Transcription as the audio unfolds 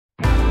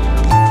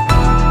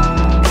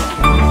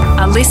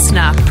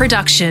listener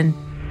production.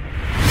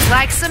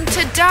 Like some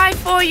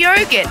to-die-for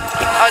yogurt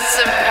on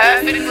some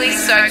perfectly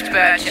soaked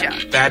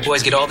bircher. Bad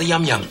boys get all the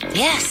yum-yum.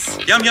 Yes.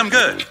 Yum, yum,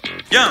 good.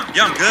 Yum,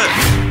 yum, good.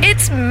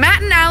 It's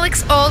Matt and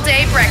Alex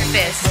all-day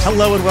breakfast.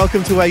 Hello and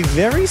welcome to a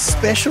very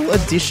special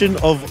edition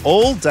of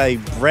All Day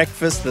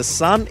Breakfast. The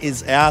sun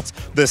is out.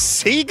 The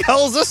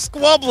seagulls are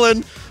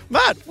squabbling.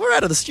 Matt, we're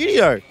out of the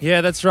studio. Yeah,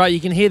 that's right. You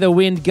can hear the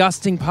wind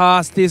gusting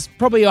past this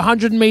probably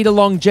 100-metre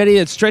long jetty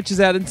that stretches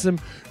out into some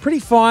pretty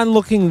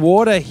fine-looking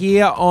water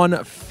here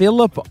on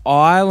Phillip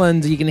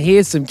Island. You can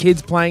hear some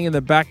kids playing in the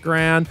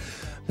background.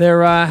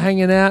 They're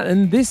hanging out,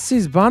 and this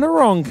is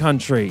Bunurong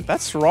country.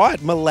 That's right.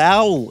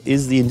 Malaul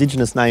is the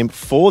Indigenous name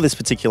for this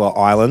particular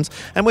island.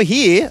 And we're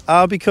here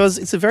because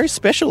it's a very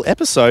special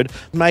episode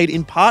made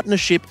in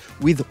partnership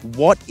with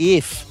What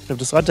If. They've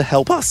decided to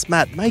help us,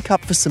 Matt, make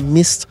up for some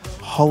missed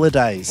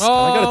holidays. And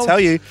I got to tell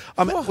you,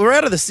 we're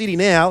out of the city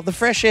now, the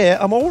fresh air.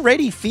 I'm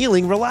already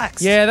feeling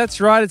relaxed. Yeah, that's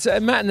right. It's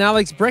Matt and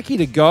Alex Brecky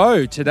to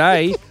go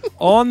today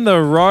on the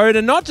road,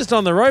 and not just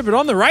on the road, but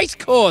on the race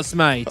course,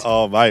 mate.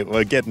 Oh, mate,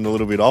 we're getting a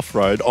little bit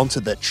off-road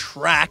onto the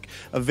track,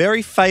 a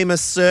very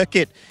famous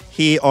circuit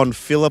here on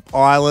Phillip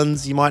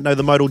Island. You might know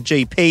the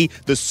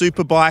MotoGP, the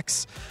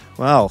Superbikes.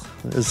 Well,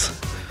 there's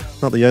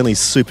not the only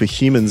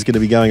superhumans going to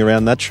be going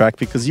around that track,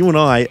 because you and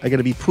I are going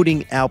to be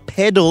putting our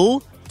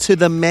pedal to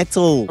the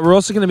metal. We're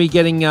also going to be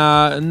getting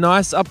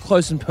nice up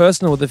close and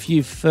personal with a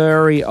few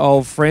furry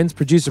old friends.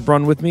 Producer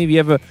Bron with me. Have you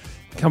ever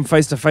come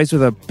face to face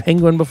with a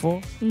penguin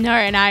before? No,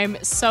 and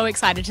I'm so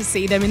excited to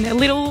see them in their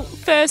little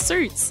fur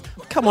suits.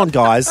 Come on,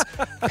 guys.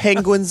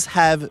 Penguins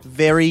have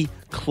very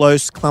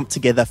close, clumped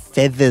together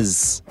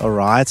feathers, all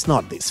right? It's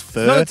not this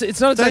fur. It's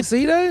not a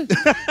tuxedo?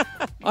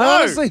 I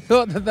honestly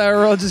thought that they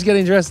were all just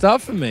getting dressed up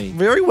for me.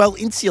 Very well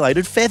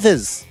insulated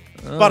feathers.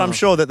 But I'm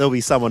sure that there'll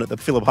be someone at the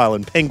Phillip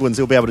Island Penguins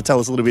who'll be able to tell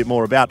us a little bit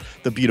more about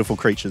the beautiful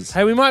creatures.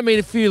 Hey, we might meet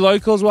a few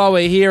locals while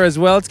we're here as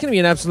well. It's going to be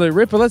an absolute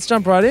ripper. Let's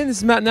jump right in. This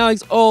is Matt and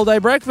Alex all-day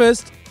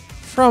breakfast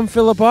from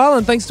Phillip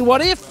Island. Thanks to What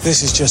If.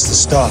 This is just the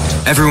start.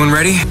 Everyone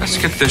ready? Let's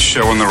get this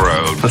show on the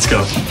road. Let's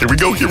go. Here we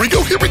go.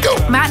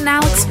 Matt and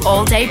Alex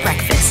all-day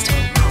breakfast.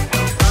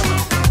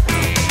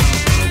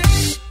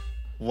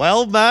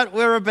 Well, Matt,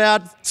 we're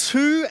about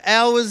 2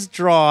 hours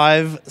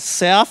drive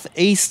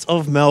southeast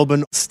of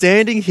Melbourne,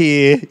 standing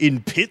here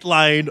in pit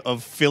lane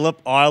of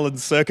Phillip Island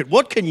Circuit.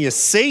 What can you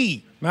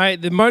see?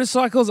 Mate, the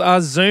motorcycles are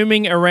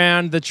zooming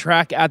around the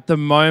track at the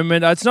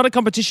moment. It's not a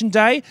competition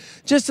day,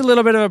 just a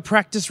little bit of a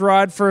practice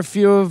ride for a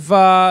few of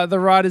the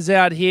riders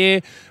out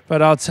here.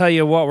 But I'll tell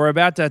you what, we're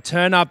about to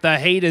turn up the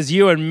heat as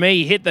you and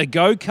me hit the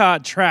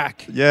go-kart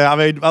track. Yeah, I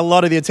mean, a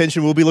lot of the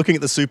attention will be looking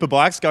at the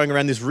superbikes going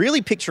around this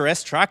really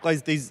picturesque track,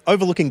 like these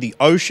overlooking the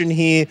ocean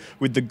here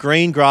with the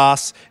green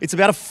grass. It's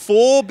about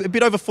a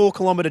bit over 4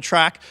 kilometre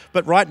track,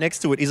 but right next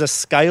to it is a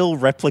scale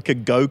replica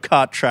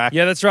go-kart track.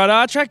 Yeah, that's right.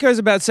 Our track goes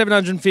about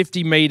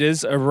 750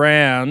 metres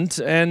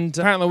around, and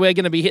apparently we're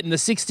going to be hitting the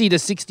 60 to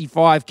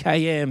 65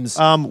 kms.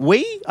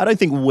 I don't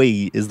think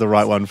we is the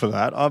right one for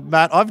that.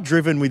 Matt, I've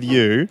driven with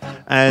you,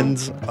 and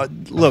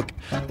look,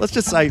 let's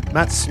just say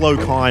Matt's slow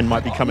kind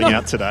might be coming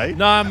out today.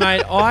 No,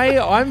 mate,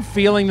 I'm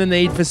feeling the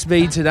need for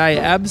speed today.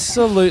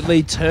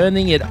 Absolutely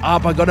turning it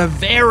up. I got a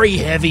very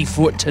heavy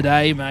foot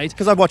today, mate.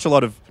 Because I watch a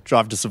lot of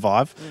Drive to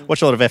Survive,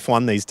 watch a lot of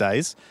F1 these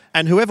days,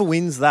 and whoever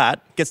wins that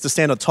gets to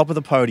stand on top of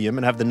the podium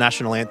and have the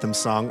national anthem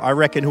sung. I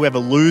reckon whoever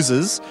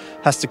loses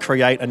has to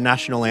create a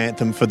national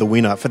anthem for the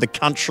winner, for the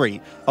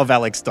country of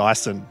Alex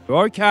Dyson.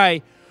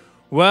 Okay,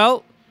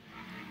 well,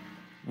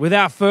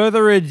 without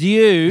further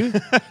ado,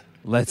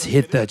 let's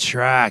hit the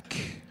track.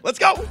 Let's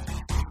go.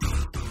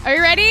 Are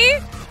you ready?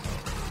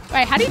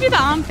 Wait, how do you do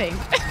the arm thing?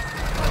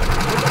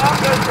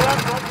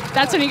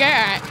 That's when you go? All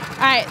right.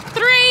 All right,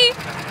 3,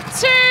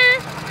 2,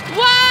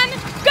 1,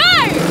 go!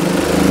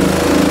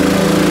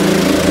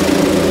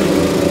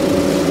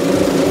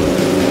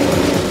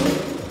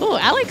 Oh,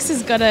 Alex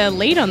has got a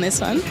lead on this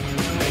one.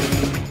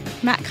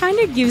 Matt kind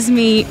of gives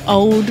me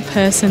old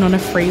person on a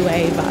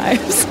freeway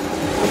vibes.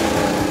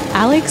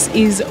 Alex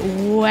is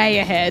way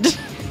ahead.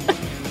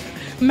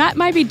 Matt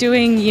might be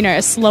doing,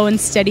 a slow and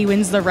steady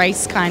wins the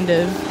race kind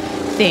of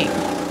thing,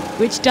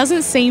 which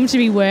doesn't seem to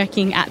be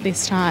working at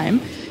this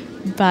time,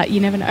 but you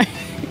never know.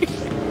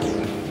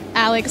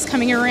 Alex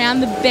coming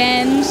around the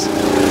bend.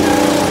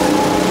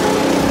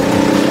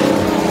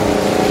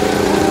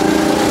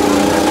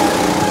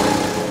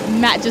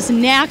 Matt just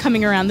now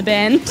coming around the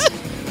bend.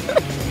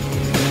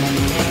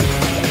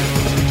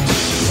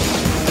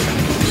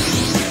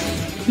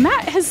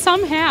 Matt has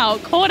somehow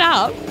caught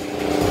up.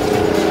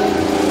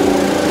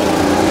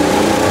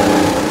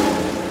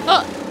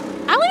 Oh,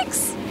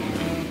 Alex?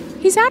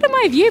 He's out of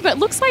my view, but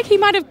looks like he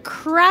might have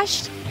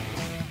crashed.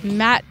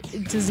 Matt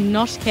does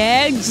not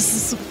care,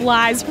 just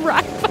flies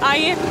right by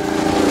him.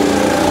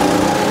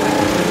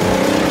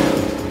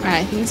 All right,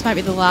 I think this might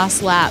be the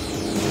last lap.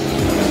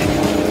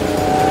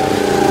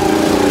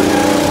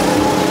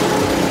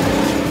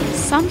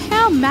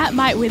 Somehow Matt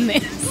might win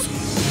this.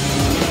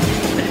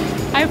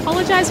 I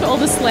apologise for all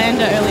the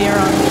slander earlier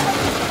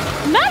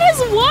on. Matt has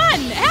won!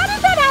 How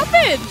did that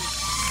happen?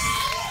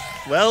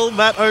 Well,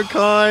 Matt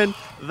O'Kine,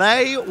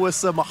 they were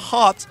some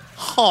hot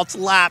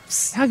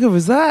laps. How good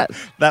was that?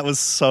 That was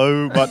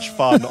so much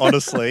fun,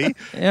 honestly.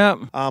 Yeah.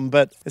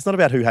 But it's not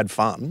about who had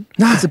fun.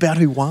 No. It's about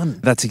who won.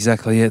 That's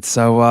exactly it.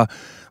 So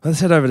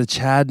let's head over to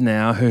Chad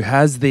now, who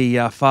has the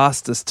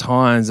fastest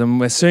times, and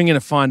we're soon going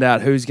to find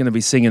out who's going to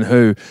be singing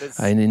who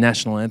in the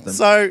national anthem.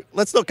 So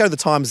let's not go the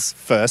times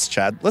first,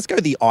 Chad. Let's go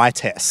the eye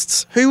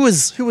tests. Who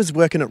was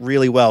working it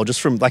really well,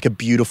 just from like a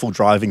beautiful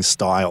driving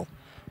style?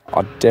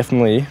 I'd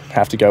definitely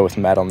have to go with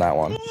Matt on that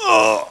one.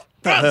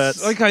 That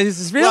hurts. Okay, this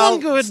is feeling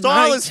good,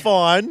 style mate. is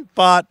fine,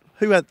 but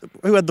who had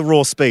the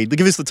raw speed?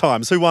 Give us the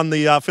times. Who won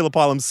the Phillip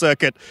Island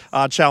Circuit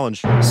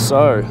challenge?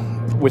 So,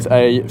 with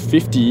a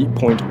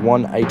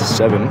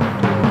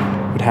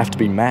 50.187, would have to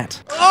be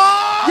Matt.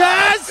 Oh,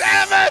 yes!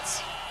 Damn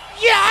it!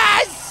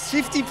 Yes!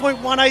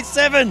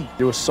 50.187.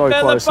 You were so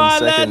Phillip close in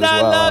second Island, as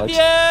I well, love Alex. you!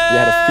 You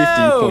had a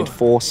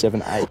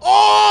 50.478.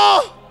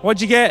 Oh!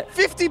 What'd you get?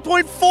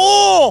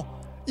 50.4!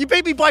 You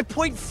beat me by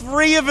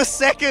 0.3 of a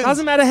second.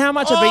 Doesn't matter how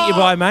much I beat you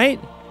by, mate.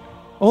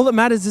 All that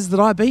matters is that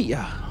I beat you.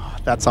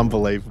 That's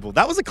unbelievable.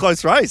 That was a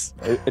close race.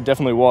 It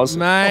definitely was.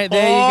 Mate,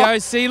 there you go.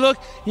 See, look,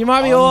 you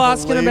might be all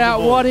asking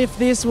about what if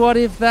this, what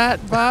if that,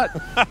 but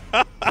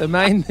the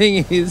main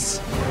thing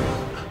is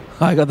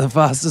I got the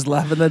fastest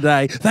lap in the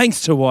day, thanks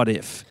to what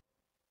if.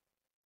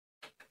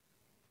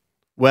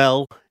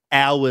 Well,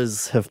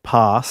 hours have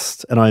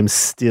passed and I'm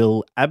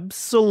still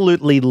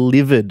absolutely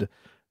livid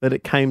that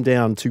it came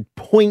down to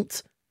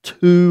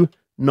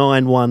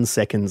 0.291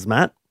 seconds,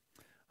 Matt.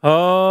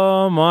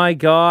 Oh, my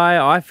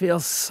guy, I feel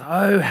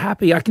so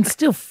happy. I can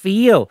still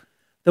feel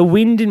the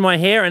wind in my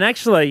hair. And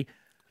actually,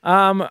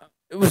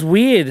 it was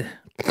weird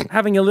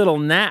having a little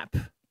nap.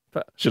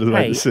 But, should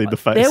have seen the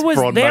face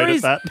Bron made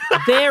at that.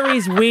 There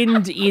is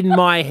wind in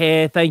my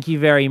hair. Thank you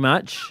very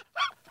much.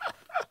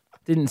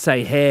 Didn't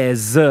say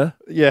hairs.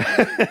 Yeah.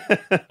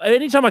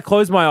 Anytime I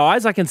close my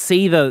eyes, I can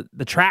see the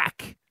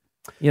track.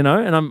 You know,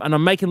 and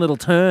I'm making little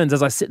turns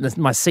as I sit in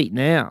my seat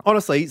now.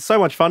 Honestly, so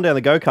much fun down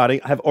the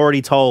go-karting. I have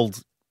already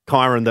told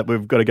Kyron that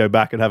we've got to go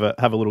back and have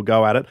a little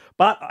go at it.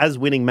 But as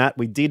winning Matt,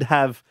 we did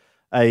have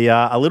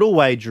a little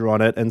wager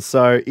on it, and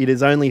so it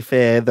is only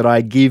fair that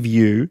I give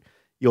you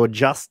your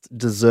just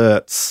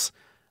desserts,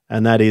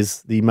 and that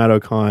is the Matt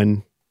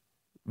O'Kine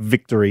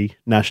Victory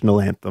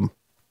National Anthem.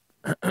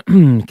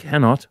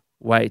 Cannot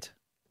wait.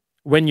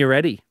 When you're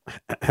ready.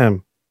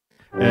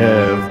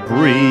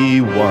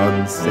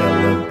 Everyone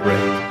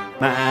celebrate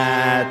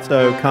Matt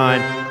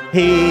O'Kine.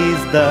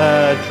 He's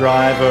the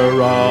driver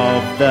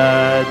of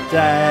the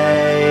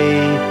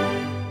day.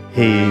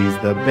 He's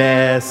the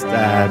best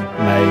at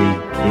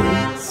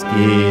making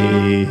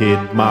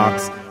skid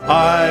marks.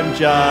 I'm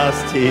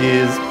just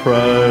his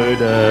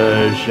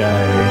protege.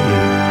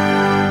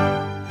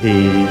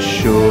 He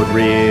should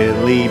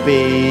really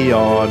be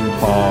on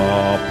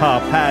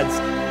pop-up ads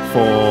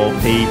for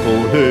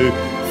people who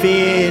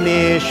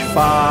finish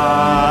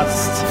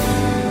fast.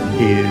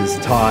 His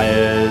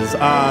tyres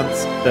aren't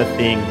the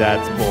thing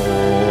that's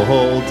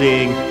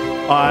balding.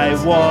 I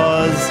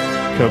was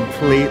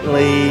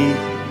completely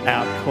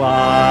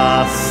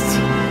outclassed.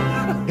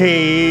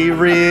 He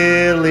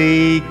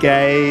really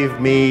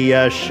gave me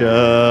a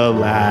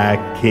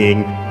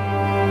shellacking.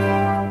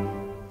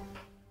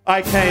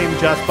 I came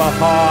just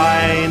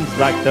behind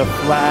like the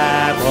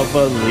flap of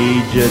a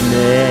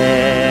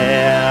legionnaire.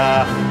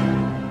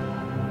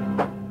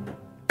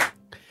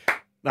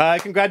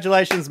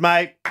 Congratulations,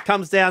 mate.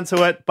 Comes down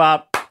to it,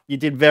 but you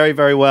did very,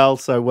 very well,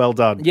 so well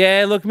done.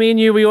 Yeah, look, me and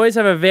you, we always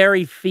have a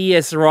very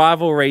fierce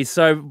rivalry,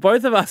 so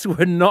both of us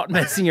were not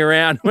messing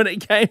around when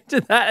it came to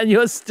that, and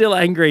you're still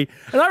angry.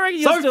 And I reckon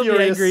you'll still be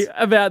angry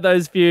about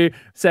those few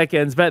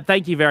seconds. But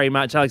thank you very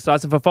much, Alex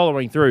Dyson, for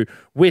following through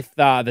with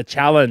the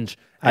challenge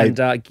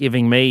and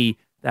giving me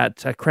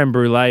that creme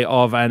brulee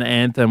of an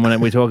anthem when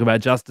we talk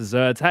about just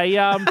desserts. Hey,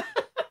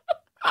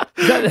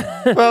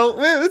 well,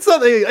 it's not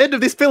the end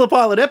of this Phillip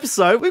Island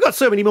episode. We've got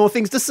so many more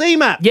things to see,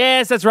 Matt.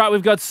 Yes, that's right.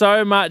 We've got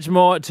so much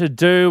more to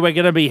do. We're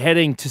going to be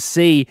heading to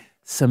see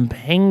some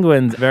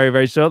penguins very,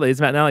 very shortly. It's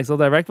Matt and Alex All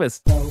Day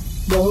Breakfast.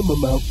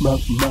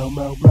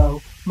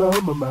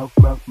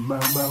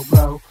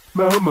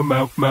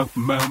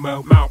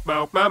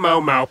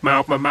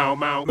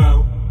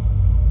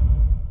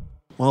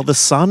 Well, the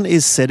sun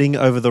is setting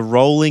over the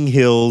rolling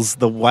hills.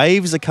 The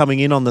waves are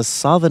coming in on the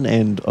southern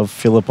end of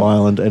Phillip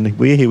Island, and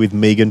we're here with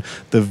Megan,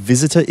 the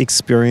visitor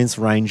experience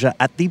ranger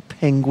at the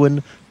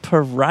Penguin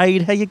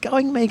Parade. How you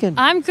going, Megan?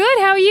 I'm good.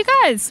 How are you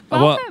guys?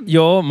 Welcome. Well,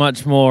 you're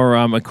much more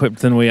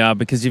equipped than we are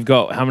because you've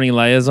got how many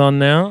layers on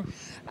now?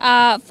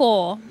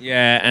 4.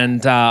 Yeah,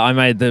 and I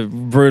made the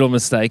brutal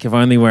mistake of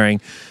only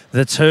wearing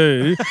the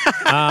 2.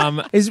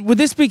 Would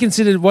this be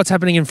considered what's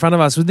happening in front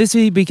of us? Would this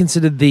be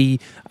considered the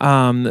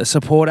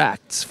support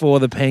acts for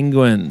the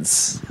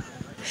penguins?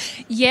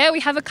 Yeah, we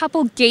have a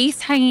couple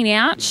geese hanging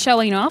out,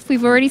 showing off.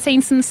 We've already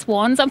seen some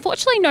swans.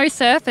 Unfortunately, no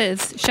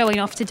surfers showing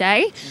off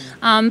today.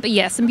 But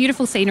yeah, some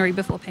beautiful scenery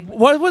before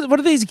penguins. What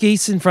are these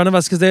geese in front of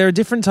us? Because they're a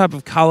different type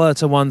of colour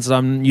to ones that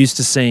I'm used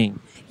to seeing.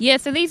 Yeah,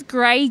 so these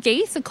grey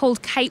geese are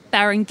called Cape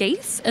Barren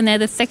geese, and they're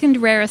the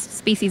second rarest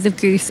species of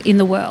goose in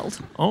the world.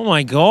 Oh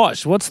my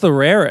gosh, what's the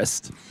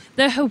rarest?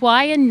 The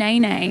Hawaiian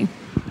nene.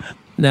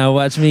 Now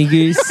watch me,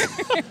 goose.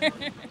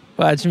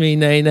 Watch me,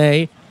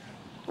 nay.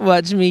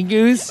 Watch me,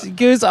 goose.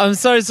 Goose, I'm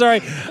so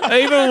sorry.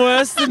 Even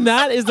worse than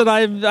that is that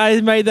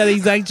I made that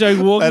exact joke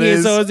walking here,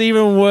 so it's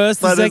even worse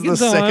the second time. That is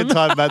the second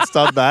time Matt's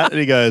done that, and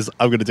he goes,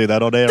 I'm going to do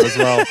that on air as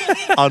well.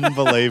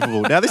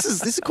 Unbelievable. Now, this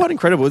is quite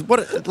incredible.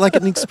 What like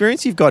an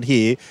experience you've got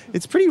here.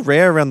 It's pretty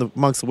rare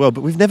amongst the world,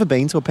 but we've never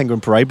been to a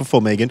penguin parade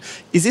before, Megan.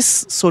 Is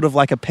this sort of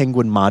like a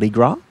penguin Mardi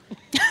Gras?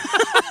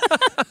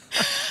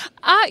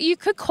 You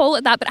could call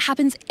it that, but it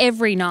happens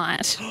every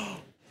night.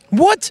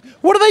 What?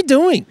 What are they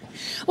doing?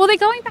 Well, they're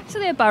going back to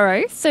their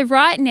burrows. So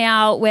right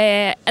now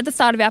we're at the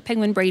start of our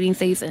penguin breeding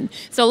season.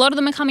 So a lot of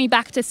them are coming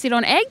back to sit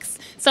on eggs.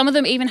 Some of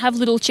them even have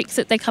little chicks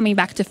that they're coming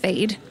back to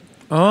feed.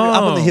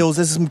 Up on the hills,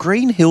 there's some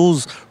green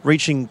hills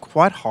reaching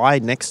quite high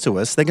next to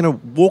us. They're going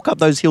to walk up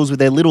those hills with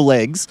their little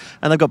legs,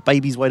 and they've got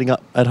babies waiting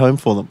up at home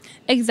for them.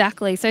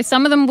 Exactly. So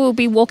some of them will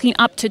be walking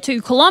up to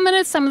 2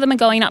 kilometres. Some of them are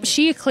going up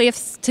sheer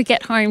cliffs to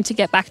get home to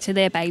get back to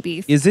their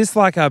babies. Is this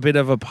like a bit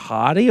of a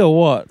party or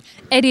what?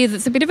 It is.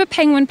 It's a bit of a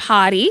penguin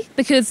party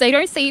because they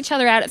don't see each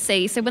other out at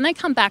sea. So when they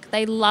come back,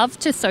 they love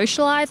to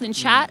socialise and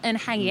chat and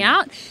hang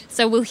out.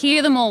 So we'll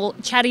hear them all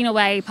chatting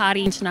away,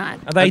 partying tonight.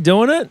 Are they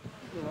doing it?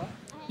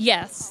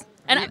 Yes.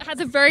 And it has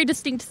a very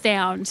distinct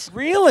sound.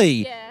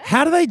 Really? Yeah.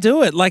 How do they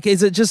do it? Like,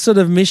 is it just sort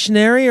of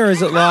missionary or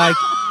is it like,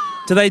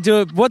 do they do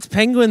it, what's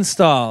penguin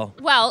style?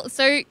 Well,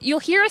 so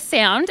you'll hear a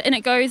sound and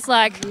it goes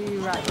like...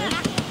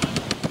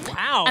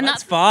 Wow, and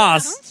that's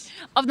fast.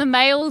 Of the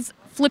male's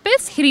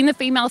flippers hitting the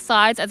female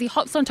sides as he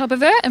hops on top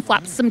of her and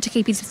flaps them to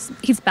keep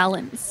his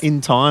balance.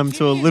 In time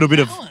to a little bit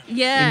of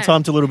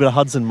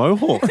Hudson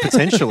Mohawk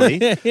potentially.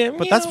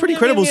 But that's pretty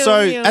incredible.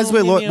 So as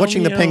we're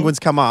watching the penguins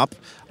come up,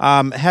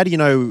 how do you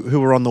know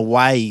who are on the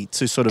way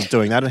to sort of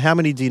doing that? And how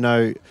many do you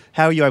know?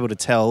 How are you able to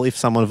tell if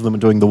some of them are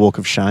doing the walk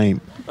of shame?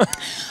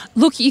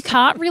 Look, you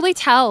can't really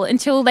tell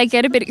until they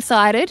get a bit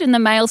excited, and the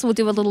males will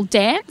do a little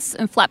dance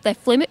and flap their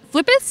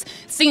flippers,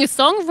 sing a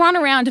song, run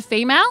around a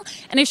female,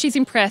 and if she's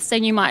impressed,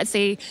 then you might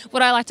see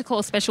what I like to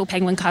call special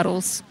penguin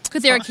cuddles,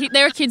 because there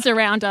are kids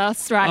around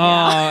us right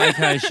now. Oh,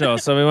 okay, sure.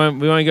 So we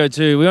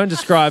won't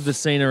describe the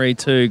scenery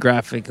too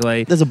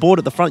graphically. There's a board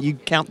at the front. You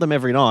count them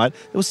every night.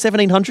 There was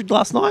 1,700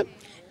 last night.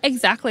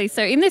 Exactly.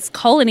 So in this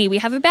colony, we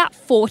have about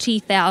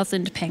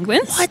 40,000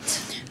 penguins.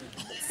 What?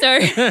 So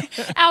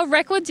our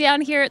record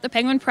down here at the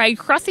Penguin Parade,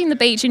 crossing the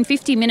beach in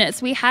 50 minutes,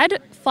 we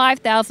had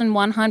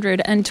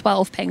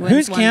 5,112 penguins.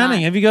 Who's counting?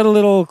 Night. Have you got a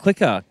little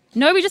clicker?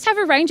 No, we just have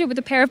a ranger with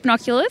a pair of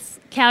binoculars,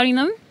 counting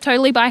them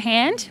totally by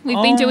hand.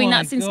 We've been doing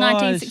that since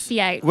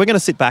 1968. We're going to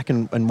sit back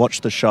and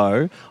watch the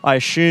show. I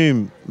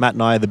assume Matt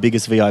and I are the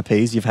biggest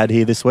VIPs you've had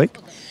here this week.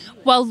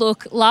 Well,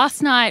 look,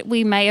 last night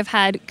we may have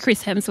had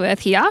Chris Hemsworth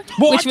here,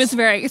 which was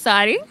very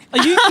exciting.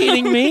 Are you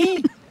kidding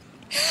me?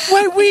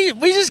 Wait,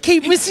 we just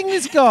keep missing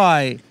this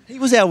guy. He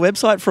was our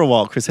website for a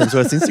while. Chris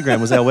Hemsworth's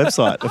Instagram was our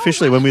website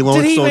officially when we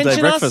launched All Day Breakfast. Did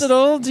he mention us at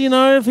all? Do you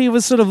know if he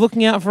was sort of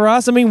looking out for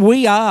us? I mean,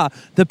 we are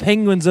the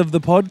penguins of the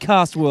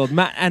podcast world,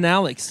 Matt and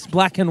Alex,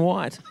 black and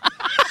white.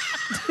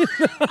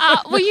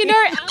 Well, you know,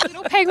 our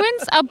little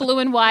penguins are blue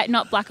and white,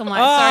 not black and white.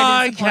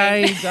 Sorry to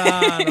okay,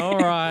 done. All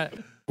right.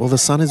 Well, the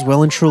sun is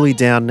well and truly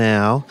down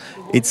now.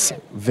 It's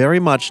very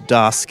much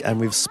dusk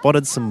and we've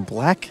spotted some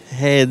black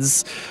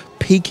heads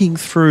peeking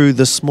through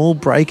the small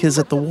breakers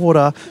at the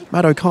water.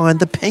 Matt O'Kine,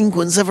 the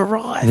penguins have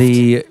arrived.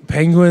 The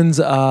penguins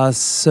are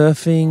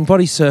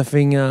body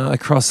surfing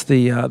across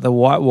the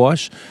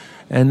whitewash,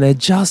 and they're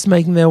just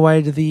making their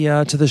way to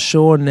the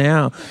shore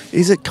now.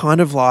 Is it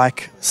kind of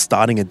like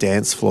starting a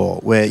dance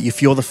floor where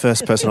if you're the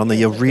first person on there,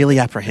 you're really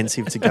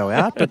apprehensive to go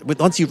out, but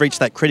once you reach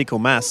that critical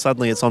mass,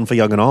 suddenly it's on for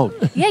young and old?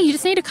 Yeah, you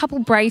just need a couple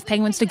brave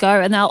penguins to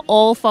go and they'll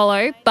all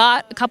follow,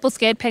 but a couple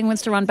scared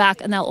penguins to run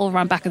back and they'll all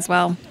run back as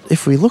well.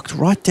 If we looked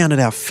right down at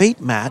our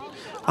feet, Matt,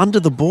 under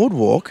the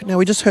boardwalk, now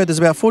we just heard there's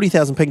about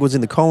 40,000 penguins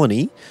in the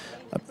colony.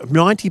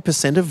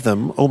 90% of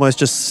them almost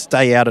just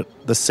stay out at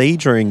the sea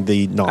during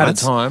the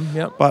nights. At a time,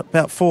 yep. But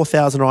about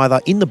 4,000 are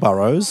either in the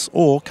burrows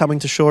or coming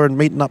to shore and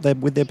meeting up there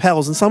with their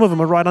pals. And some of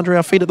them are right under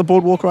our feet at the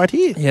boardwalk right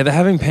here. Yeah, they're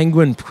having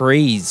penguin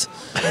prees.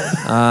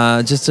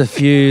 Just a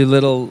few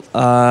little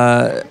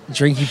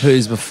drinky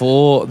poos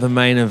before the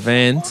main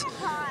event.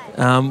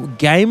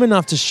 Game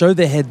enough to show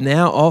their head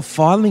now off,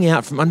 filing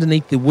out from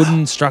underneath the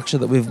wooden structure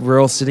that we're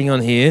all sitting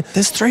on here.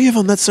 There's 3 of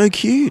them. That's so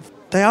cute.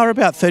 They are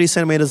about 30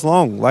 centimetres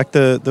long, like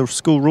the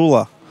school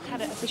ruler.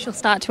 Had an official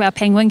start to our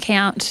penguin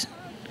count.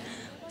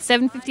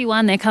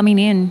 7:51, they're coming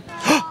in.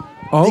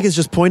 Megan's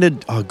just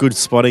pointed. Oh, good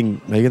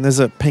spotting, Megan. There's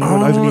a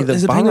penguin over near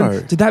the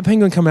burrow. Did that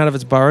penguin come out of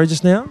its burrow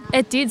just now?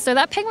 It did. So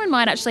that penguin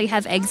might actually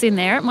have eggs in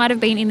there. It might have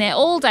been in there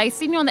all day,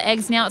 sitting on the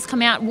eggs. Now it's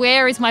come out.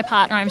 Where is my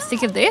partner? I'm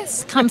sick of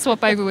this. Come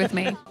swap over with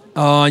me.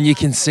 Oh, and you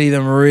can see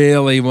them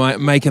really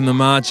making the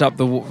march up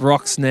the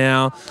rocks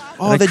now.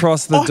 Oh, they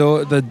cross the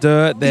dirt.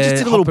 They just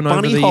did a little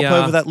bunny hop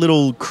over that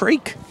little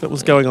creek that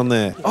was going on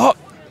there. Oh,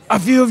 A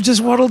few have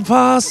just waddled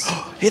past.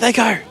 Here they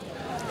go.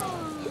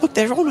 Look,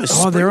 they're almost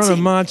Oh, they're on a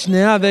sprinting. march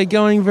now. They're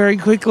going very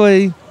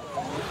quickly.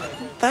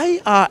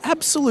 They are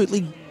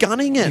absolutely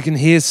gunning You it. can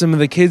hear some of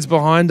the kids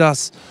behind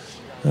us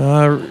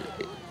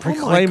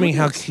proclaiming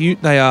how goodness.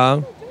 cute they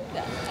are.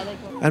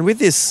 And with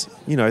this,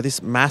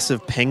 this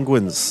massive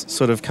penguins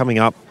sort of coming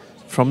up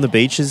from the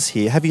beaches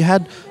here, have you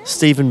had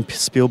Steven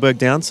Spielberg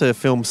down to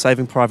film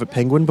Saving Private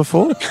Penguin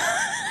before?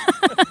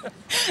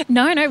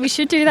 No, we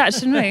should do that,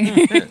 shouldn't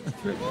we?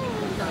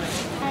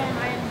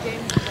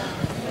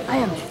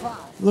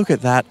 Look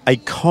at that. A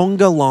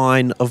conga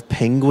line of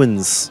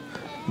penguins,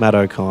 Matt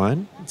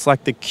O'Kine. It's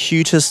like the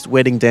cutest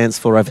wedding dance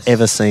floor I've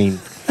ever seen.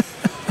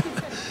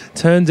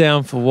 Turn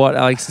down for what,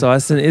 Alex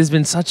Dyson? It has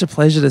been such a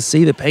pleasure to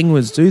see the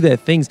Penguins do their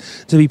things,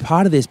 to be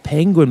part of this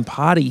penguin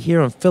party here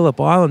on Phillip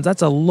Island.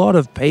 That's a lot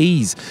of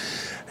peas.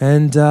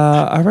 And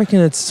I reckon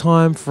it's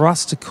time for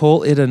us to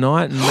call it a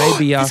night and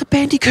maybe... There's a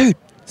bandicoot.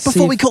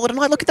 Before we call it a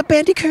night, look at the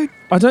bandicoot.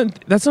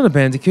 That's not a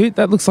bandicoot.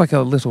 That looks like a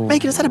little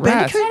Megan, is that a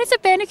rat. bandicoot? That is a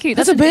bandicoot.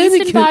 That's That's a an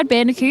bandicoot. eastern barred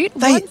bandicoot.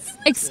 They- Once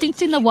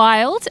extinct in the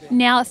wild,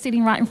 now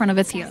sitting right in front of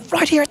us here.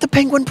 Right here at the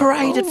Penguin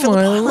Parade at Oh Phillip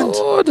my Island.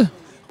 Lord.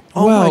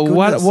 Oh my Well,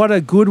 goodness. what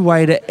a good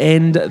way to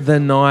end the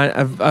night.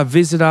 A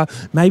visitor,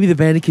 maybe the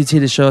bandicoot's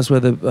here to show us where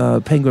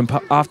the penguin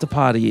after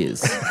party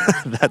is.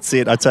 That's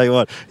it. I tell you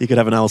what, you could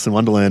have an Alice in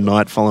Wonderland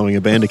night following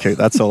a bandicoot.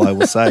 That's all I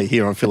will say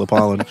here on Phillip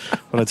Island.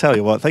 But I tell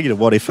you what, thank you to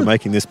What If for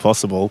making this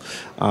possible.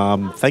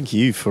 Thank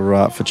you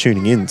for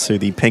tuning in to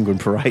the Penguin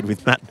Parade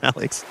with Matt and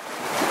Alex.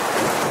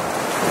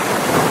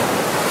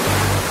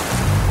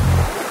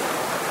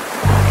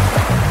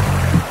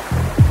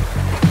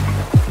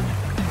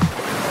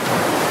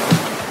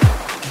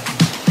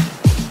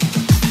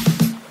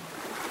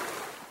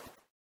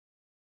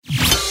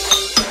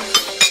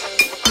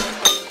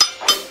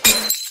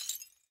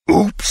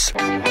 Oops.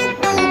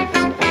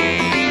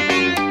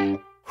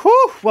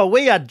 Whew, well,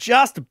 we are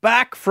just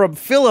back from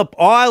Phillip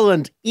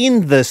Island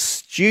in the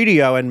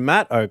studio. And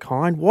Matt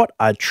O'Kine, what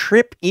a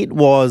trip it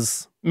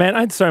was. Man,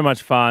 I had so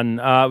much fun.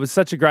 It was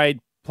such a great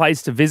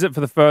place to visit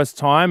for the first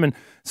time and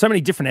so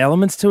many different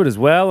elements to it as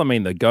well. I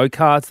mean, the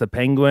go-karts, the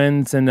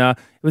penguins, and it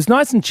was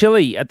nice and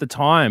chilly at the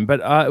time, but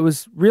it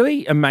was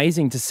really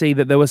amazing to see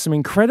that there were some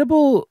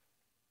incredible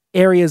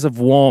areas of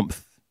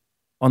warmth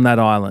on that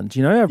island.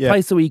 You know, a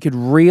place where you could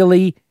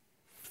really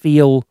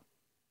feel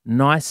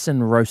nice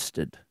and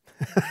roasted.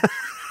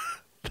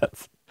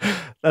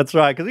 That's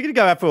right, because we're going to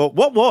go out for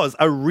what was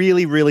a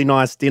really, really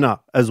nice dinner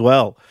as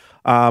well.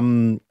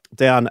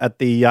 Down at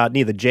the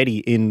near the jetty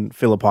in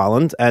Phillip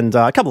Island, and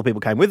a couple of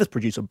people came with us.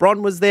 Producer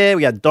Bron was there.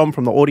 We had Dom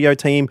from the audio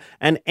team,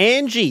 and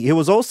Angie, who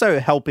was also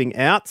helping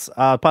out,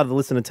 part of the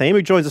listener team,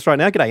 who joins us right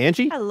now. G'day,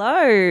 Angie.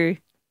 Hello.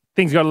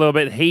 Things got a little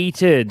bit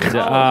heated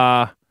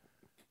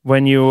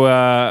when you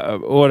were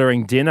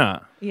ordering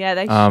dinner. Yeah,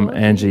 they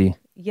Angie.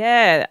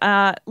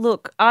 Yeah.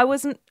 Look, I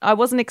wasn't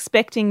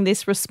expecting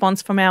this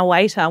response from our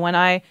waiter when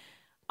I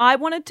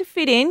wanted to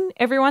fit in.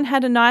 Everyone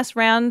had a nice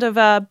round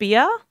of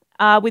beer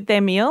with their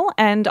meal,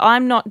 and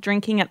I'm not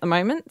drinking at the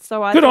moment.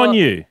 So I Good thought, on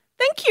you.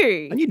 Thank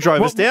you. And you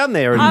drove us down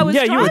there, and I was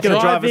you were going to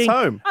drive us driving.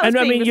 home. I was And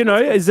I being mean, you know,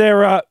 is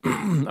there I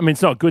mean,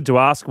 it's not good to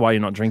ask why you're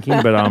not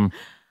drinking, but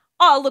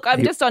Oh, look,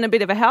 I'm just on a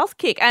bit of a health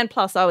kick, and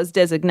plus I was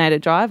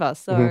designated driver,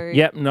 so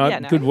yep, no,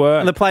 good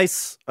work. And the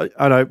place,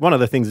 I know, one of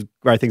the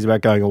great things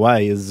about going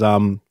away is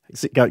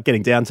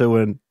getting down to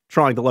and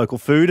trying the local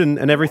food and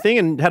everything,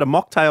 and had a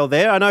mocktail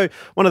there. I know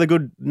one of the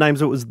good names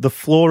of it was the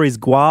Floor is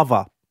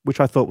Guava, which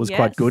I thought was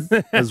quite good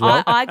as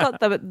well. I got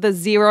the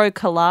zero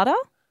colada.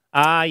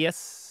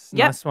 Yes.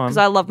 Yep, Nice one. because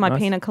I love my Nice.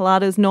 pina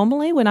coladas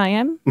normally when I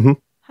am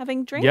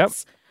having drinks.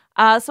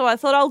 Yep. So I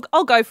thought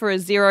I'll go for a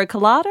zero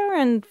colada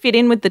and fit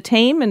in with the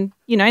team, and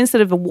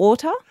instead of a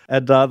water.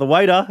 And the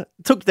waiter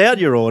took down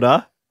your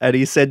order, and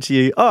he said to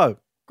you, "Oh,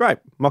 great,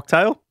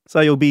 mocktail. So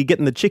you'll be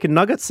getting the chicken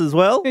nuggets as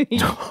well."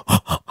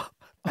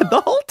 And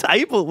the whole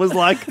table was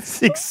like,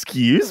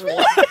 "Excuse me."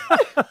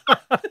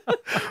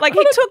 Like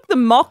he took the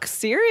mock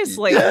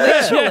seriously,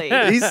 literally.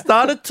 He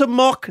started to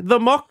mock the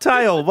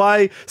mocktail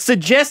by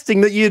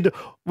suggesting that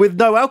with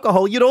no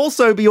alcohol, you'd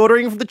also be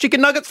ordering for the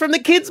chicken nuggets from the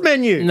kids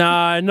menu.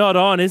 No, not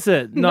on, is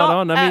it? Not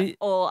on. I mean, at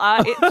all.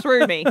 It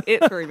threw me.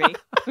 It threw me.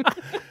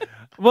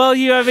 well,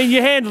 you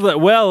handled it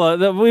well.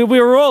 We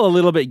were all a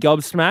little bit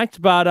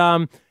gobsmacked, but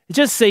it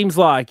just seems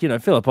like,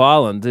 Phillip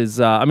Island is,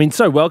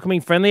 so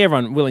welcoming, friendly,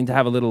 everyone willing to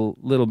have a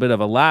little bit of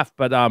a laugh,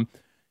 but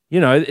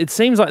it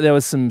seems like there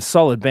was some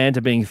solid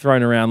banter being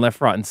thrown around left,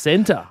 right, and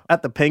centre.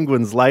 At the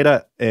Penguins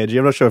later, Angie,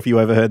 I'm not sure if you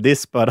overheard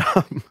this, but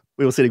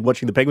we were sitting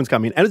watching the Penguins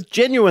come in, and it's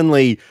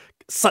genuinely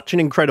such an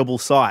incredible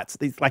sight.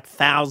 These like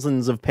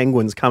thousands of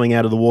penguins coming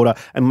out of the water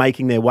and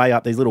making their way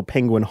up these little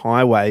penguin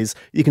highways.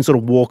 You can sort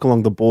of walk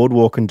along the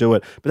boardwalk and do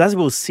it. But as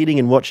we were sitting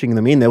and watching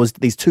them in, there was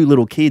these two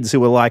little kids who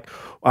were like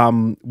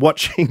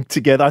watching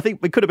together. I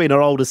think it could have been an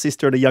older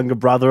sister and a younger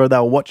brother, and they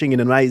were watching in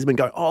amazement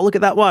going, "Oh, look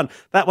at that one.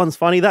 That one's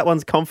funny. That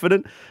one's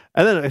confident."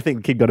 And then I think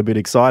the kid got a bit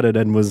excited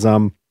and was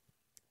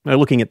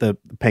looking at the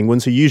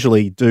penguins, who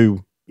usually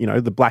do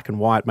the black and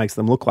white makes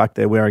them look like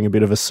they're wearing a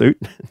bit of a suit.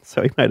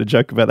 So he made a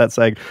joke about that,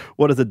 saying,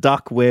 "What does a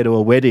duck wear to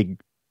a wedding?"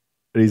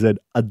 And he said,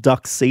 "A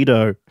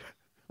tuxedo."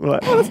 We're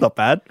like, "Oh, that's not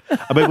bad."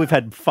 I mean, we've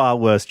had far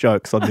worse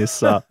jokes on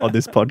this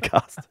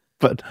podcast.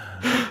 But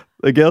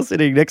the girl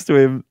sitting next to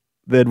him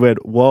then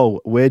went,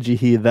 "Whoa, where'd you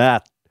hear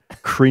that?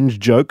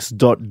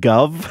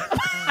 Cringejokes.gov."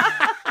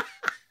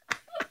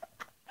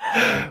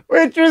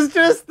 Which was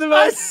just the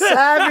most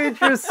savage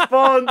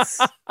response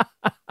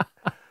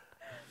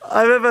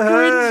I've ever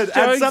heard.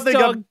 And something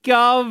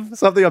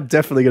I'm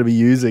definitely going to be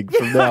using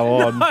from now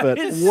on. But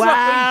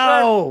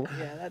wow.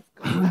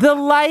 The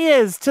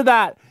layers to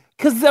that.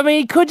 Because, I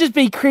mean, it could just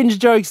be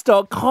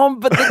cringejokes.com,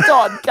 but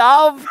the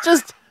 .gov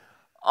just,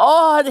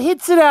 it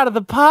hits it out of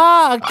the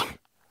park.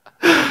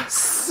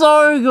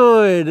 So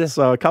good.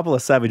 So a couple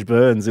of savage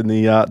burns in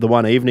the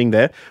one evening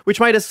there, which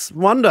made us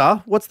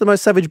wonder, what's the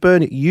most savage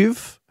burn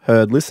you've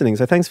heard listening?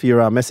 So thanks for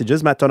your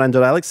messages.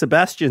 Matt.and.Alex.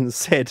 Sebastian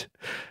said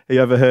he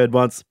overheard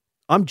once,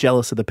 "I'm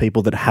jealous of the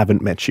people that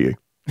haven't met you."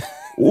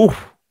 Ooh.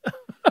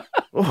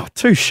 Oh,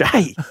 touche.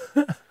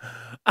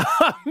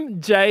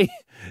 Jay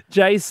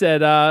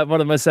said one of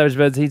the most savage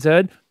burns he's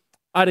heard,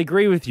 "I'd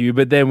agree with you,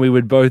 but then we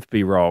would both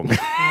be wrong."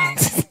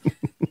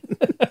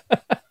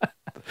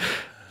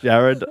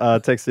 Jared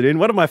texted in,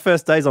 "One of my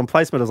first days on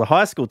placement as a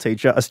high school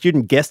teacher, a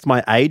student guessed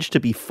my age to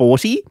be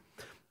 40,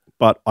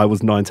 but I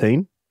was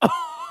 19.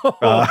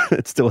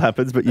 It still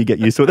happens, but you get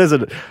used to it. There's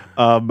an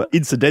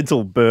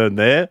incidental burn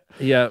there.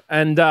 Yeah,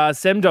 and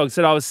Semdog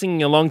said, "I was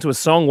singing along to a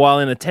song while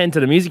in a tent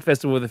at a music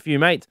festival with a few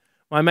mates.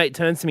 My mate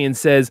turns to me and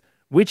says,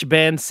 'Which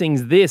band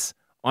sings this?'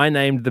 I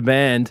named the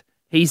band.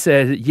 He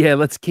said, 'Yeah,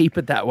 let's keep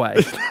it that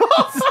way.'"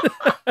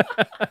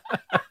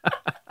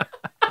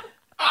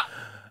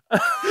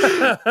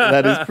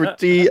 That is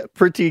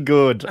pretty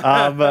good.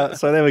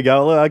 So there we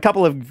go. A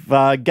couple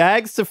of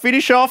gags to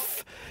finish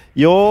off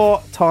your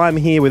time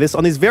here with us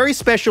on this very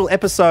special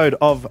episode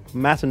of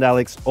Matt and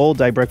Alex All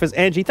Day Breakfast.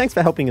 Angie, thanks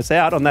for helping us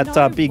out on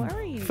that big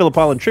Phillip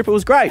Island trip. It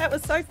was great. That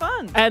was so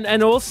fun.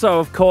 And also,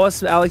 of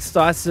course, Alex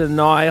Dyson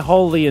and I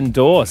wholly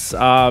endorse,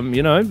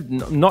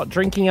 not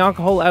drinking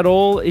alcohol at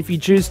all. If you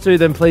choose to,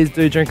 then please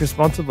do drink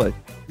responsibly.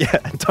 Yeah,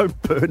 and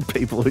don't burn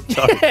people who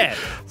don't. Yeah.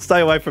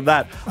 Stay away from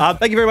that.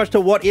 Thank you very much to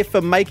What If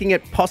for making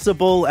it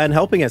possible and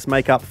helping us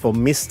make up for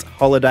missed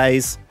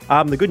holidays.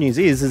 The good news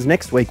is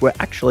next week we're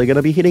actually going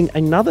to be hitting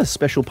another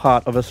special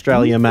part of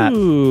Australia, Matt.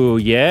 Ooh,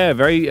 yeah,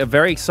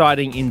 very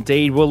exciting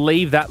indeed. We'll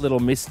leave that little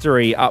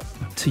mystery up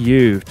to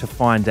you to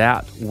find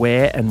out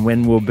where and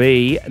when we'll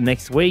be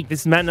next week.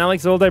 This is Matt and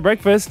Alex All Day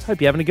Breakfast. Hope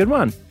you're having a good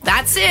one.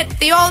 That's it.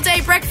 The All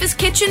Day Breakfast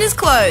kitchen is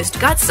closed.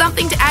 Got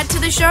something to add to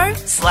the show?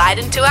 Slide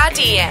into our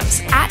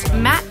DMs at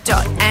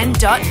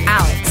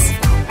matt.and.alex.